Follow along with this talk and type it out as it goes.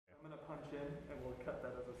cut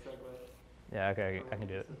that as a segue. Yeah, okay, I can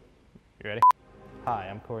do it. You ready? Hi,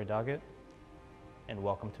 I'm Cory Doggett, and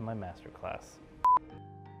welcome to my masterclass.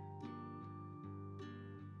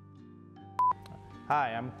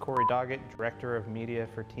 Hi, I'm Cory Doggett, Director of Media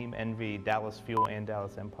for Team Envy, Dallas Fuel, and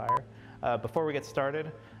Dallas Empire. Before we get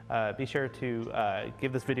started, be sure to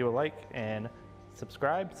give this video a like and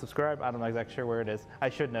subscribe. I'm not exactly sure where it is. I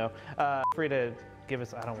should know. Free to give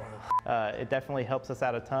us, I don't want to. It definitely helps us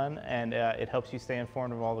out a ton, and it helps you stay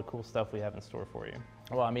informed of all the cool stuff we have in store for you.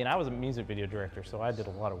 Well, I mean, I was a music video director, so I did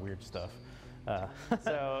a lot of weird stuff.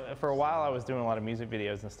 So for a while, I was doing a lot of music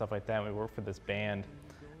videos and stuff like that. We worked for this band,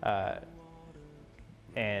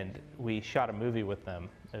 and we shot a movie with them.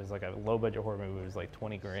 It was like a low-budget horror movie. It was like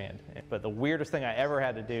 20 grand. But the weirdest thing I ever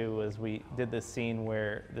had to do was we did this scene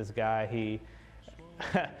where this guy,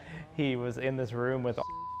 he was in this room with,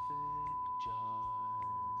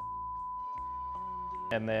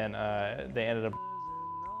 and then they ended up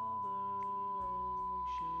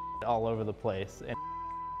all over the place, and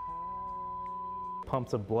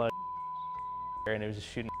pumps of blood, and it was just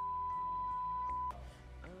shooting.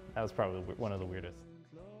 That was probably one of the weirdest.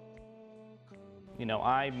 You know,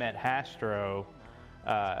 I met Hastro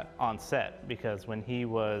on set because when he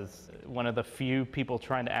was one of the few people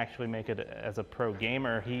trying to actually make it as a pro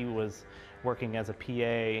gamer, he was working as a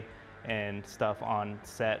PA and stuff on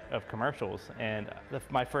set of commercials. And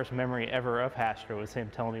my first memory ever of Hastro was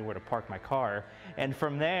him telling me where to park my car. And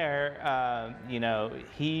from there, you know,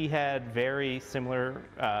 he had very similar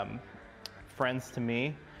friends to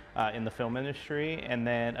me in the film industry. And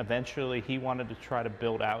then eventually he wanted to try to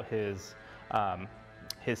build out his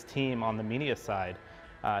team on the media side.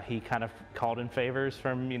 He kind of called in favors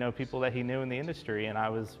from, you know, people that he knew in the industry, and I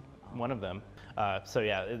was one of them. So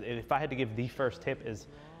yeah, if I had to give the first tip, is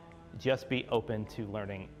just be open to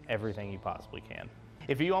learning everything you possibly can.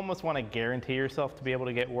 If you almost want to guarantee yourself to be able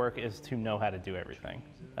to get work, is to know how to do everything.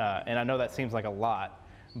 And I know that seems like a lot,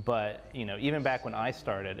 but you know, even back when I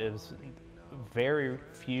started, it was very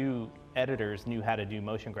few editors knew how to do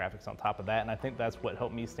motion graphics on top of that, and I think that's what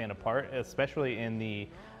helped me stand apart, especially in the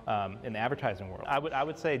advertising world. I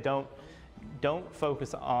would say don't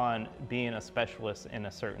focus on being a specialist in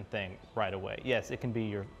a certain thing right away. Yes, it can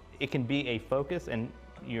be a focus and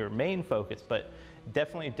your main focus, but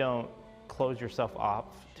definitely don't close yourself off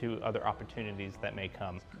to other opportunities that may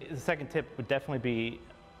come. The second tip would definitely be,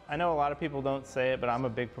 I know a lot of people don't say it, but I'm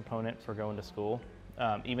a big proponent for going to school,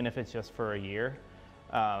 even if it's just for a year.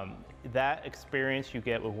 That experience you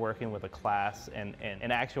get with working with a class and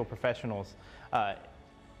actual professionals,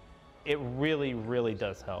 it really, really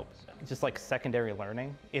does help. Just like secondary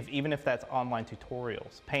learning, even if that's online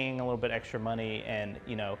tutorials, paying a little bit extra money and,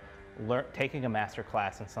 you know, taking a master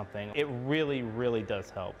class in something, it really, really does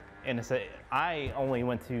help. And I only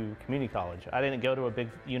went to community college. I didn't go to a big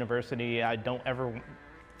university. I don't ever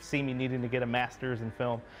see me needing to get a master's in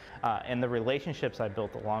film. And the relationships I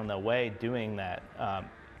built along the way doing that,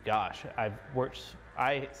 gosh,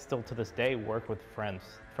 I still to this day work with friends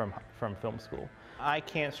from film school. I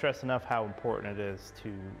can't stress enough how important it is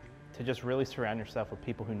to just really surround yourself with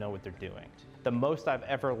people who know what they're doing. The most I've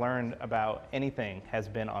ever learned about anything has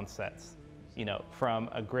been on sets. You know, from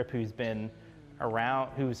a grip who's been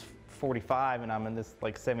around, who's 45, and I'm in this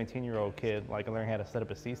like 17-year-old kid, like learning how to set up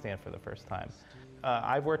a C-stand for the first time.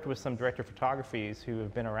 I've worked with some director photographies who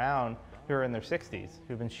have been around, who are in their 60s,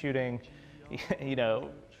 who've been shooting, you know,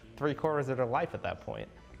 3/4 of their life at that point.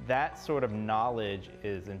 That sort of knowledge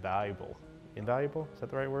is invaluable. Invaluable? Is that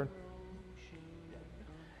the right word?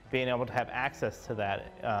 Being able to have access to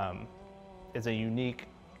that is a unique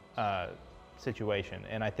situation,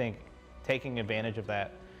 and I think taking advantage of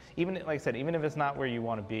that, even like I said, even if it's not where you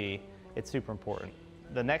want to be, it's super important.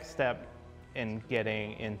 The next step in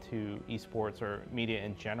getting into esports or media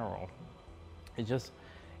in general is just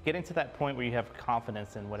getting to that point where you have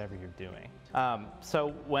confidence in whatever you're doing. So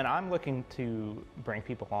when I'm looking to bring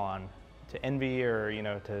people on to Envy, or you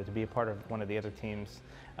know, to be a part of one of the other teams,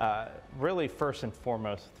 really first and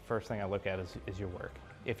foremost, the first thing I look at is your work.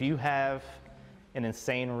 If you have an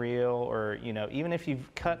insane reel, or you know, even if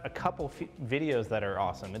you've cut a couple videos that are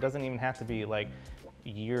awesome, it doesn't even have to be like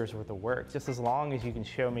years worth of work. Just as long as you can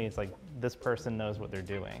show me it's like this person knows what they're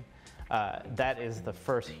doing. That is the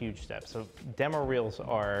first huge step. So demo reels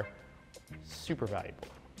are super valuable.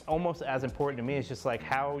 Almost as important to me is just like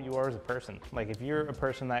how you are as a person. Like if you're a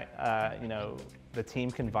person that you know, the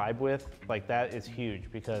team can vibe with, like that is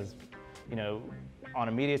huge, because you know, on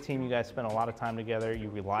a media team, you guys spend a lot of time together, you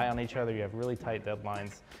rely on each other, you have really tight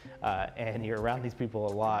deadlines, and you're around these people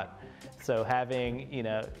a lot. So having,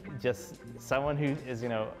 just someone who is,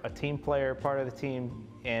 a team player, part of the team,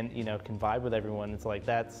 and, can vibe with everyone, it's like,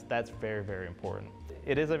 that's very, very important.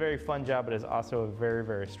 It is a very fun job, but it's also a very,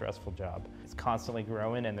 very stressful job. It's constantly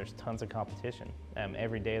growing and there's tons of competition.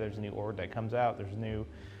 Every day there's a new org that comes out, there's new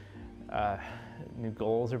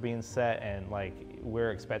goals are being set, and like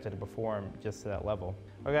we're expected to perform just to that level.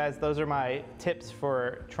 Well guys, those are my tips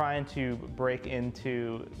for trying to break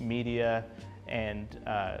into media and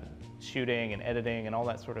shooting and editing and all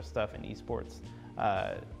that sort of stuff in esports.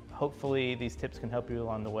 Hopefully these tips can help you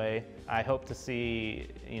along the way. I hope to see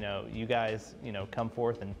you guys come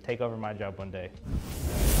forth and take over my job one day.